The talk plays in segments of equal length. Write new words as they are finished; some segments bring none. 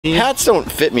Hats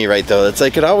don't fit me right though. It's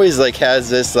like it always like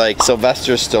has this like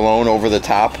Sylvester Stallone over the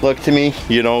top look to me.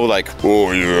 You know, like,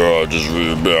 oh yeah, just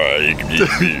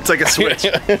it's like a switch.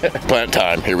 Plant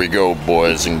time. Here we go,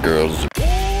 boys and girls. We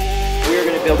are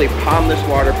going to build a pondless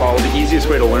waterfall. The easiest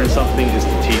way to learn something is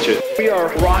to teach it. We are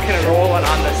rocking and rolling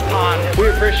on this pond. We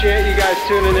appreciate you guys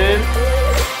tuning in.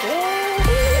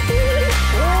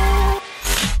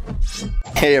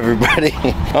 Hey everybody.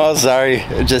 Oh, sorry.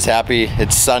 Just happy.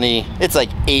 It's sunny. It's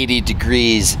like 80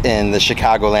 degrees in the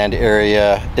Chicagoland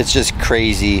area. It's just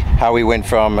crazy how we went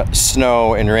from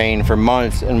snow and rain for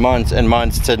months and months and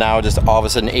months to now just all of a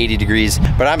sudden 80 degrees.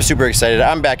 But I'm super excited.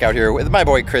 I'm back out here with my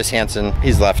boy Chris Hansen.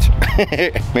 He's left.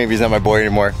 Maybe he's not my boy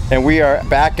anymore. And we are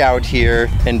back out here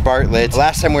in Bartlett.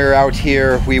 Last time we were out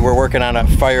here, we were working on a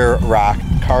fire rock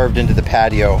carved into the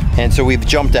patio. And so we've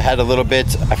jumped ahead a little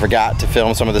bit. I forgot to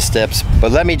film some of the steps,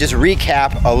 but let me just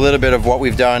recap a little bit of what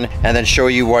we've done and then show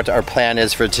you what our plan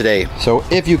is for today. So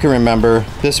if you can remember,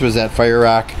 this was that fire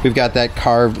rock. We've got that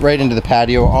carved right into the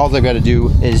patio. All I've got to do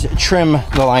is trim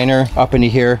the liner up into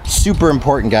here. Super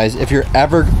important, guys. If you're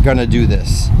ever gonna do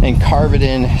this and carve it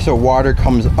in so water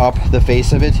comes up the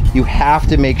face of it, you have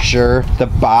to make sure the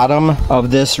bottom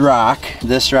of this rock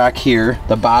here,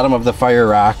 the bottom of the fire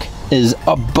rock, is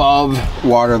above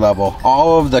water level.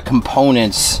 All of the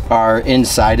components are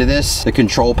inside of this, the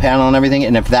control panel and everything,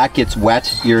 and if that gets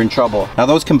wet, you're in trouble. Now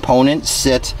those components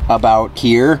sit about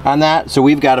here on that, so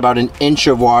we've got about an inch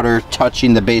of water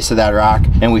touching the base of that rock,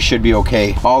 and we should be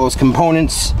okay. All those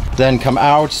components then come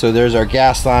out, so there's our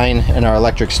gas line and our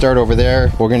electric start over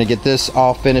there. We're gonna get this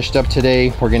all finished up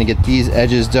today. We're gonna get these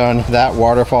edges done, that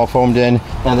waterfall foamed in,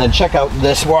 and then check out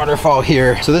this waterfall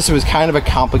here. So this was kind of a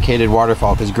complicated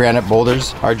waterfall because granite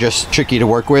boulders are just tricky to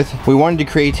work with. We wanted to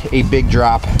create a big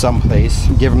drop someplace,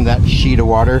 give them that sheet of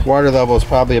water. Water level is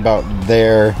probably about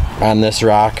there on this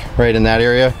rock, right in that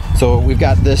area. So we've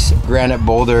got this granite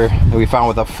boulder that we found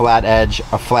with a flat edge,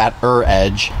 a flatter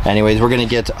edge. Anyways, we're gonna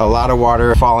get a lot of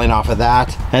water falling off of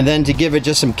that. And then to give it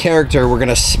just some character, we're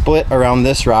gonna split around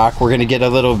this rock. We're gonna get a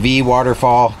little V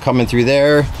waterfall coming through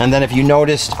there. And then if you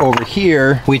noticed over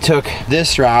here, we took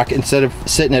this rock, instead of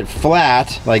sitting it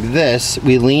flat like this,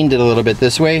 we leaned it a little bit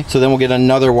this way, so then we'll get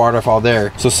another waterfall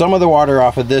there. So some of the water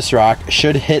off of this rock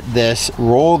should hit this,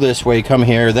 roll this way, come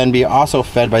here, then be also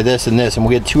fed by this and this, and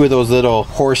we'll get two of those little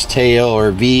horsetail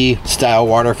or V style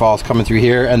waterfalls coming through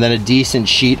here, and then a decent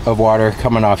sheet of water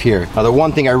coming off here. Now the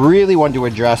one thing I really wanted to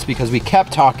address, because we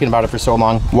kept talking about it for so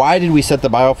long, why did we set the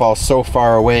biofall so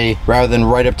far away rather than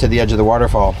right up to the edge of the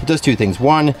waterfall? It does two things.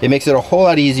 One, it makes it a whole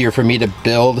lot easier for me to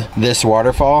build this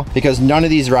waterfall because none of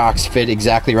these rocks fit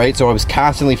exactly right, so I was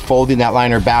constantly folding that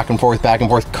liner back and forth,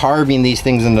 carving these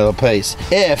things into place.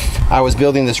 If I was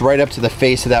building this right up to the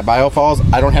face of that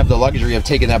biofalls, I don't have the luxury of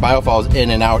taking that biofalls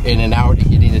in and out, and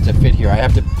getting it to fit here. I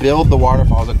have to build the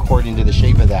waterfalls according to the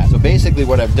shape of that. So basically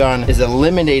what I've done is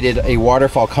eliminated a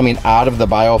waterfall coming out of the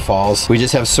biofalls. We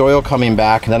just have soil coming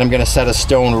back, and then I'm gonna set a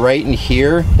stone right in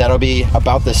here that'll be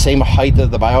about the same height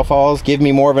of the biofalls, give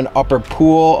me more of an upper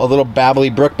pool, a little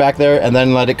babbly brook back there, and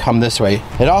then let it come this way.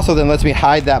 It also then lets me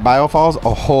hide that biofalls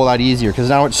a whole lot easier because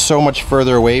now it's so much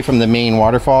further away from the main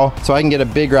waterfall. So I can get a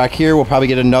big rock here, we'll probably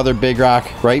get another big rock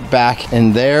right back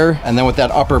in there, and then with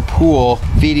that upper pool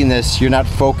feeding this, you're not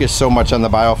focused so much on the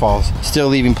biofalls, still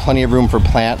leaving plenty of room for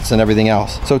plants and everything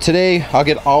else. So today I'll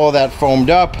get all of that foamed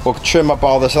up, we'll trim up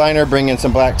all this liner, bring in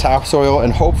some black topsoil,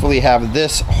 and hopefully have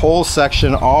this whole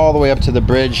section all the way up to the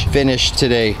bridge finished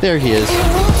today. There he is.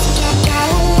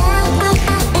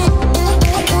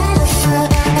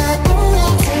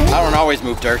 I don't always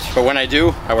move dirt, but when I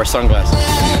do, I wear sunglasses.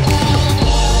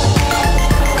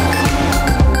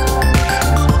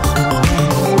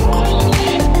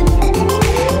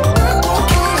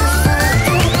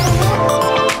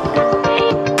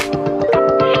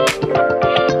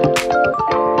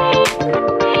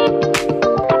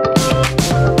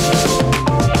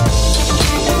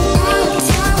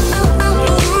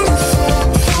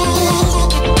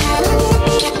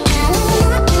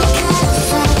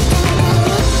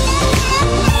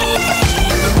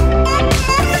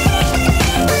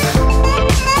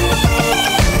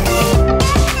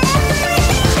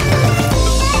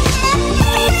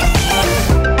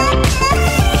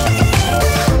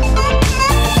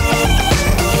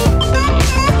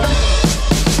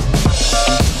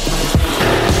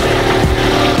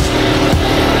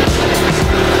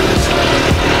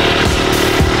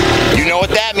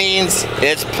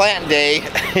 It's plant day.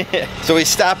 So we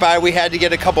stopped by, we had to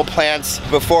get a couple plants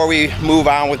before we move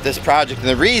on with this project. And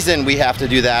the reason we have to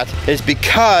do that is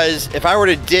because if I were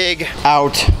to dig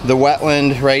out the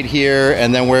wetland right here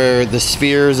and then where the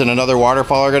spheres and another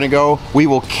waterfall are gonna go, we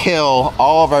will kill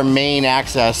all of our main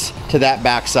access to that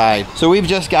backside. So we've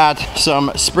just got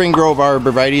some Spring Grove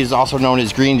arborvitaes, also known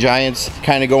as green giants,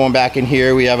 kind of going back in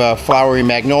here. We have a flowery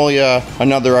magnolia,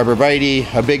 another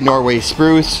arborvitae, a big Norway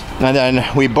spruce, and then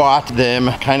we bought them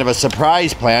kind of a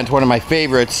surprise plant, one of my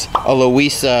favorites, a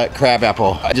Louisa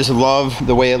crabapple. I just love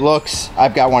the way it looks.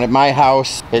 I've got one at my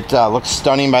house. It looks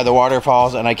stunning by the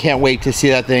waterfalls, and I can't wait to see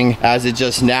that thing as it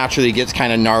just naturally gets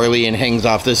kind of gnarly and hangs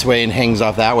off this way and hangs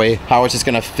off that way, how it's just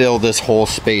gonna fill this whole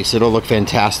space. It'll look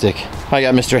fantastic. I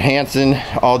got Mr. Hansen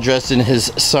all dressed in his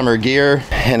summer gear.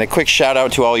 And a quick shout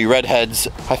out to all you redheads.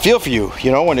 I feel for you,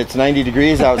 you know, when it's 90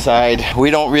 degrees outside, we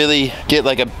don't really get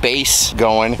like a base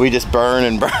going. We just burn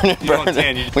and burn and burn.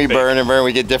 We burn and burn.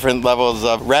 We get different levels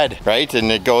of red, right?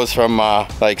 And it goes from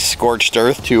like scorched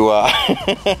earth to,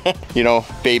 you know,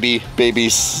 baby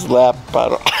slap.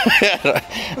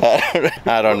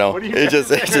 I don't know. It just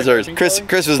hurts.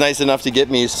 Chris was nice enough to get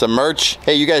me some merch.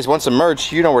 Hey, you guys want some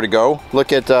merch? You know where to go.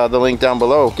 Look at the link down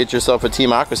below. Get yourself a Team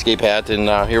Aquascape hat, and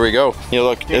here we go. You know,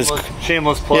 look.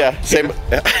 Shameless plug. Yeah, same.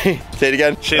 Say it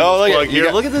again. Shameless plug.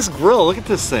 Here, look at this grill. Look at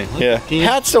this thing. Look, yeah.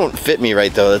 Hats don't fit me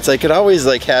right though. It's like it always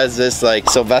like has this like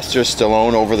Sylvester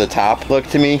Stallone over the top look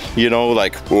to me. You know,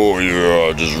 like, oh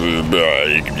yeah, just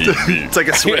it's like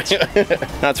a switch.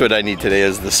 That's what I need today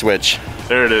is the switch.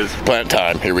 There it is. Plant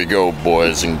time. Here we go,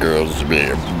 boys and girls.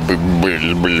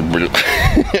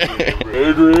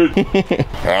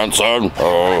 Hanson.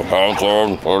 Oh,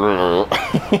 Hanson.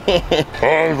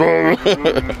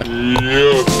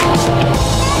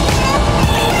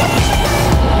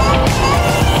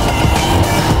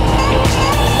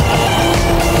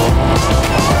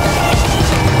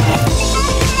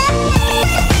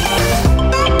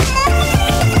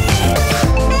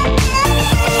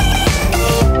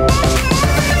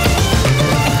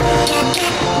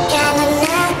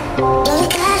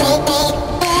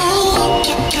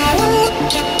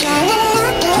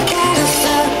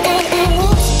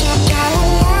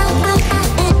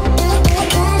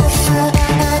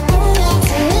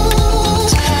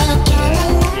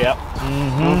 Yeah.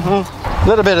 A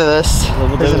little bit of this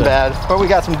isn't bad, but we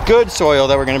got some good soil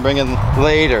that we're going to bring in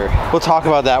later. We'll talk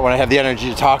about that when I have the energy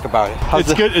to talk about it.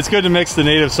 It's good to mix the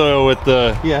native soil with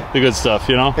the good stuff,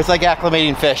 you know? It's like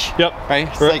acclimating fish. Yep. Right?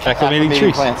 It's like acclimating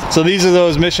trees. Plants. So these are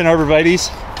those Mission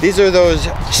arborvitaes? These are those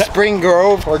Spring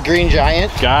Grove or Green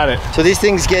Giant. Got it. So these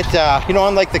things get, you know,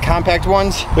 unlike the compact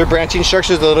ones, their branching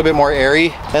structure is a little bit more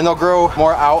airy, and they'll grow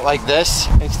more out like this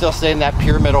and still stay in that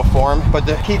pyramidal form. But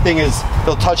the key thing is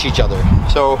they'll touch each other.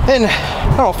 So in, I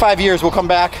don't know, 5 years, we'll come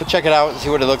back, we'll check it out and see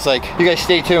what it looks like. You guys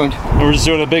stay tuned. We're just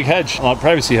doing a big hedge,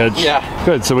 privacy hedge. Yeah.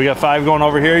 Good, so we got 5 going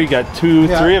over here. You got 2,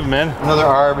 3 of them in. Another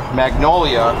arb,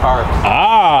 magnolia arb.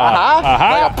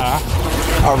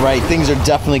 All right, things are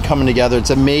definitely coming together.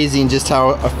 It's amazing just how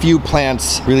a few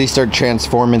plants really start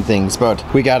transforming things. But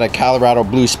we got a Colorado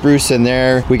blue spruce in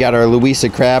there. We got our Louisa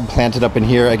crab planted up in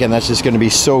here. Again, that's just gonna be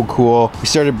so cool. We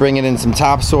started bringing in some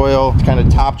topsoil to kind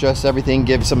of top dress everything,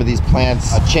 give some of these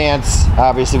plants a chance.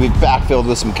 Obviously, we've backfilled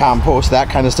with some compost, that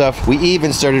kind of stuff. We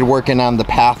even started working on the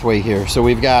pathway here. So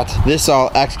we've got this all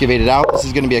excavated out. This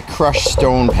is gonna be a crushed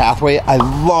stone pathway. I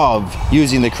love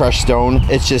using the crushed stone.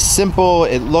 It's just simple,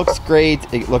 it looks great.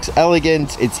 It looks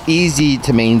elegant, it's easy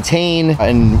to maintain,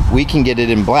 and we can get it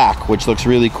in black, which looks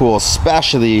really cool,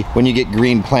 especially when you get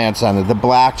green plants on it. The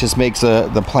black just makes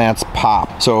the plants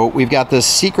pop. So we've got this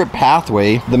secret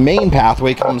pathway. The main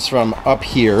pathway comes from up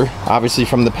here, obviously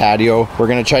from the patio. We're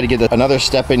gonna try to get another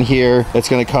step in here that's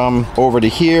gonna come over to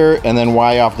here and then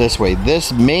Y off this way.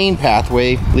 This main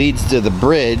pathway leads to the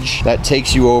bridge that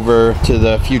takes you over to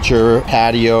the future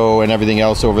patio and everything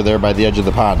else over there by the edge of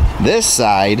the pond. This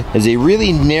side is a really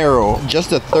narrow,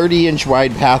 just a 30-inch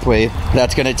wide pathway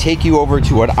that's gonna take you over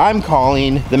to what I'm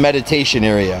calling the meditation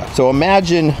area. So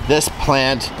imagine this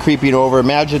plant creeping over,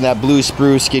 imagine that blue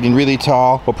spruce getting really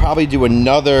tall. We'll probably do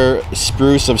another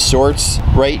spruce of sorts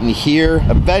right in here.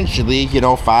 Eventually, you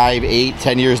know, 5, 8,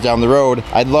 10 years down the road,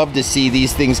 I'd love to see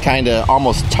these things kind of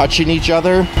almost touching each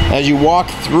other. As you walk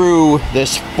through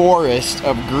this forest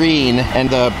of green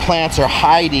and the plants are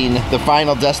hiding the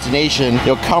final destination,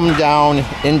 you'll come down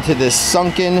into this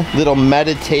sunken little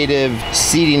meditative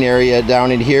seating area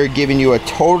down in here, giving you a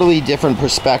totally different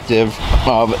perspective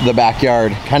of the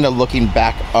backyard, kind of looking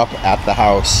back up at the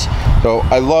house. So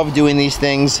I love doing these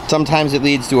things. Sometimes it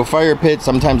leads to a fire pit,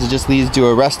 sometimes it just leads to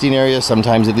a resting area,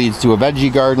 sometimes it leads to a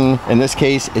veggie garden. In this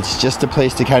case, it's just a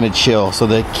place to kind of chill. So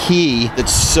the key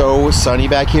that's so sunny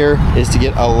back here is to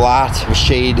get a lot of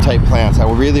shade type plants.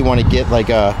 I really want to get like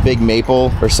a big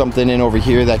maple or something in over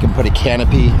here that can put a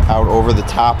canopy out over the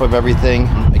top of everything.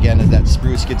 Again, as that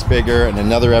spruce gets bigger and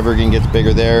another evergreen gets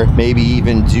bigger there, maybe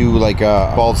even do like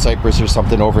a bald cypress or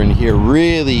something over in here,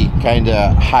 really kind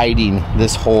of hiding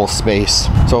this whole space.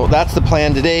 So that's the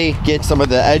plan today. Get some of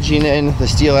the edging in, the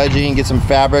steel edging, get some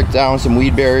fabric down, some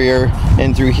weed barrier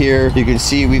in through here. You can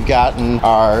see we've gotten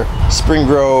our Spring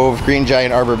Grove, Green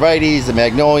Giant Arborvitaes, the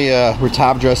Magnolia. We're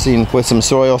top dressing with some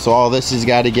soil, so all this has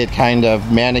got to get kind of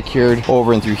manicured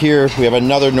over and through here. We have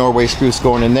another Norway spruce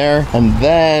going in there, and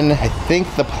then I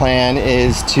think the plan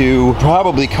is to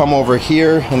probably come over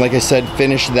here and, like I said,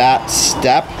 finish that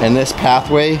step and this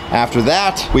pathway. After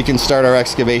that, we can start our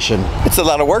excavation. It's a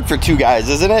lot of work for two guys,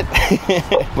 isn't it?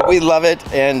 But we love it,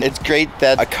 and it's great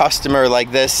that a customer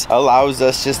like this allows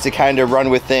us just to kind of run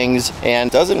with things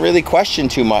and doesn't really question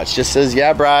too much. Just says,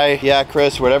 yeah, Bri, yeah,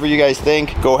 Chris, whatever you guys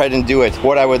think, go ahead and do it.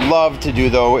 What I would love to do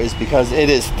though is, because it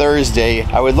is Thursday,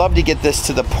 I would love to get this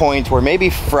to the point where maybe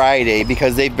Friday,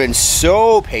 because they've been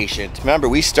so patient. Remember,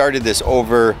 we started this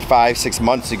over 5-6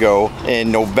 months ago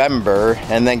in November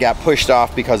and then got pushed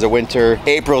off because of winter.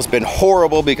 April's been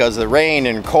horrible because of the rain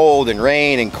and cold and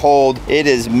rain and cold. It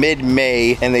is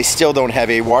mid-May and they still don't have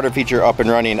a water feature up and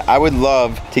running. I would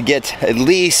love to get at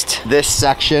least this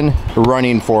section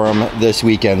running for them this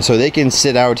weekend so they can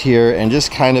sit out here and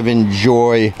just kind of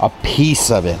enjoy a piece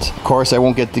of it. Of course, I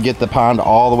won't get to get the pond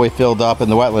all the way filled up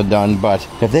and the wetland done, but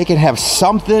if they can have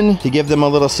something to give them a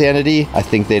little sanity, I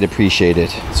think they'd appreciate it.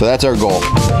 So that's our goal.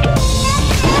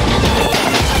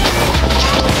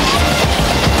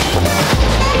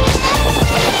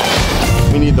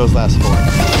 We need those last 4.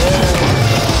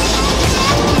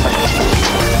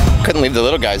 Couldn't leave the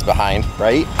little guys behind,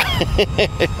 right?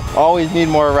 Always need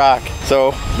more rock.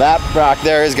 So that rock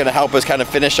there is gonna help us kind of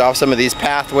finish off some of these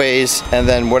pathways, and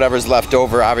then whatever's left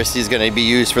over obviously is gonna be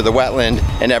used for the wetland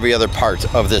and every other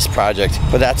part of this project.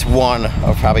 But that's one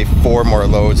of probably 4 more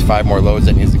loads, 5 more loads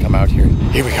that needs to come out here.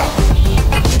 Here we go.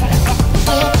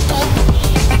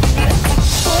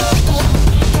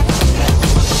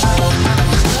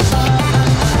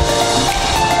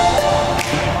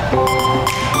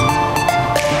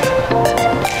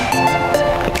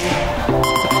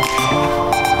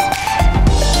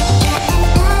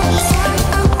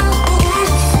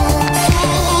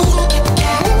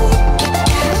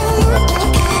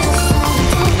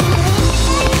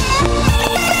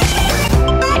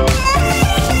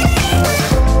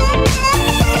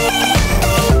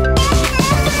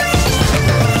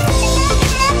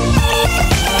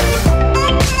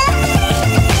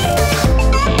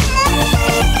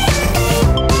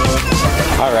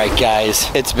 Guys,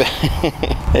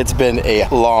 it's been a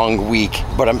long week,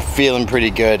 but I'm feeling pretty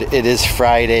good. It is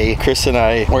Friday. Chris and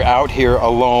I were out here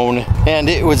alone, and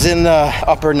it was in the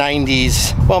upper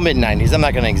 90s, well, mid 90s. I'm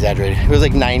not gonna exaggerate. It was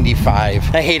like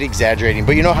 95. I hate exaggerating,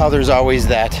 but you know how there's always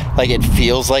that, like, it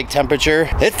feels like temperature?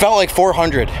 It felt like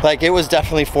 400. Like, it was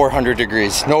definitely 400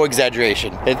 degrees. No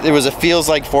exaggeration. It was a feels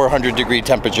like 400 degree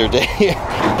temperature day.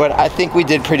 But I think we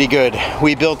did pretty good.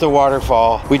 We built a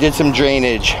waterfall. We did some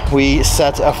drainage. We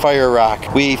set a fire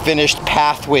rock. We finished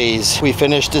pathways. We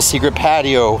finished a secret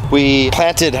patio. We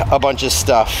planted a bunch of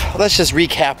stuff. Let's just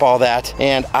recap all that.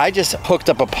 And I just hooked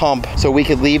up a pump so we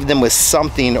could leave them with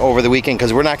something over the weekend,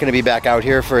 because we're not going to be back out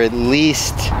here for at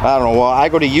least, I don't know, well, I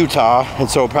go to Utah, and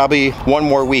so probably 1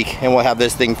 more week and we'll have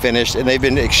this thing finished. And they've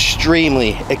been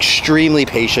extremely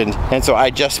patient. And so I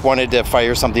just wanted to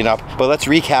fire something up. But let's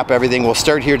recap everything. We'll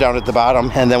start here down at the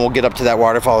bottom, and then we'll get up to that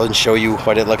waterfall and show you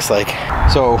what it looks like.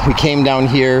 So we came down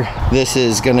here. This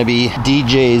is gonna be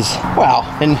DJ's, well,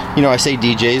 and you know, I say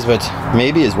DJ's, but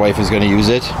maybe his wife is gonna use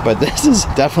it, but this is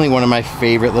definitely one of my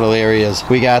favorite little areas.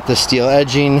 We got the steel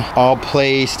edging all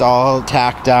placed, all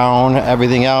tacked down,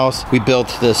 everything else. We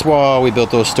built this wall, we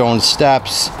built those stone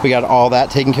steps. We got all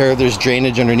that taken care of. There's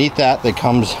drainage underneath that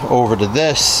comes over to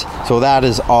this. So that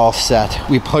is all set.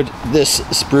 We put this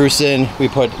spruce in, we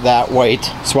put that white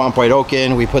swamp white oak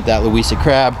in, we put that Louisa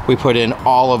crab, we put in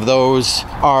all of those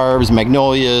arbs,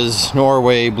 magnolias,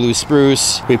 Norway blue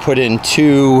spruce. We put in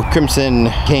 2 crimson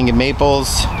king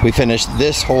maples. We finished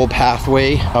this whole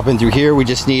pathway up and through here. We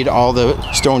just need all the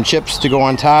stone chips to go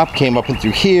on top. Came up and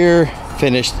through here,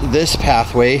 finished this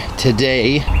pathway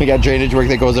today. We got drainage work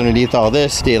that goes underneath all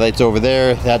this. Daylight's over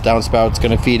there. That downspout's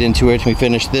gonna feed into it. We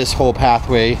finished this whole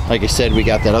pathway. Like I said, we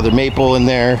got that other maple in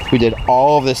there. We did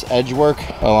all of this edge work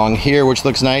along here, which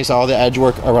looks nice. All the edge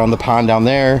work around the pond down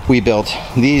there. We built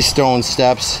these stone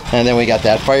steps, and then we got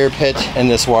that fire pit and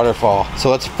this waterfall. So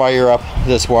let's fire up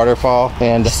this waterfall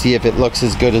and see if it looks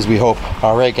as good as we hope.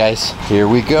 All right, guys, here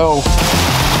we go.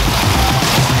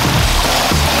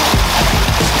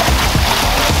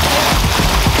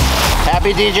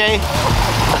 Happy, DJ?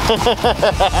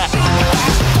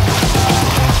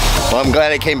 Well, I'm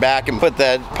glad I came back and put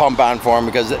that pump on for them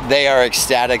because they are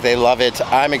ecstatic. They love it.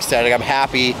 I'm ecstatic. I'm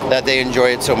happy that they enjoy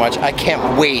it so much. I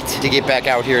can't wait to get back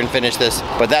out here and finish this.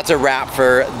 But that's a wrap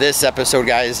for this episode,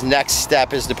 guys. Next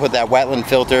step is to put that wetland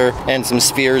filter and some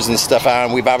spheres and stuff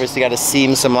on. We've obviously got to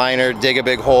seam some liner, dig a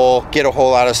big hole, get a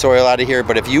whole lot of soil out of here.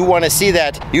 But if you want to see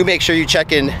that, you make sure you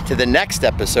check in to the next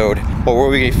episode where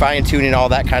we're going to be fine-tuning all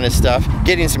that kind of stuff,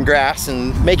 getting some grass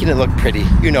and making it look pretty.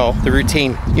 You know, the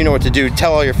routine. You know what to do.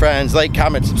 Tell all your friends. Like,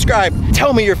 comment, subscribe.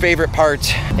 Tell me your favorite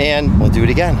part, and we'll do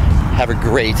it again. Have a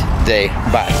great day.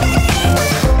 Bye.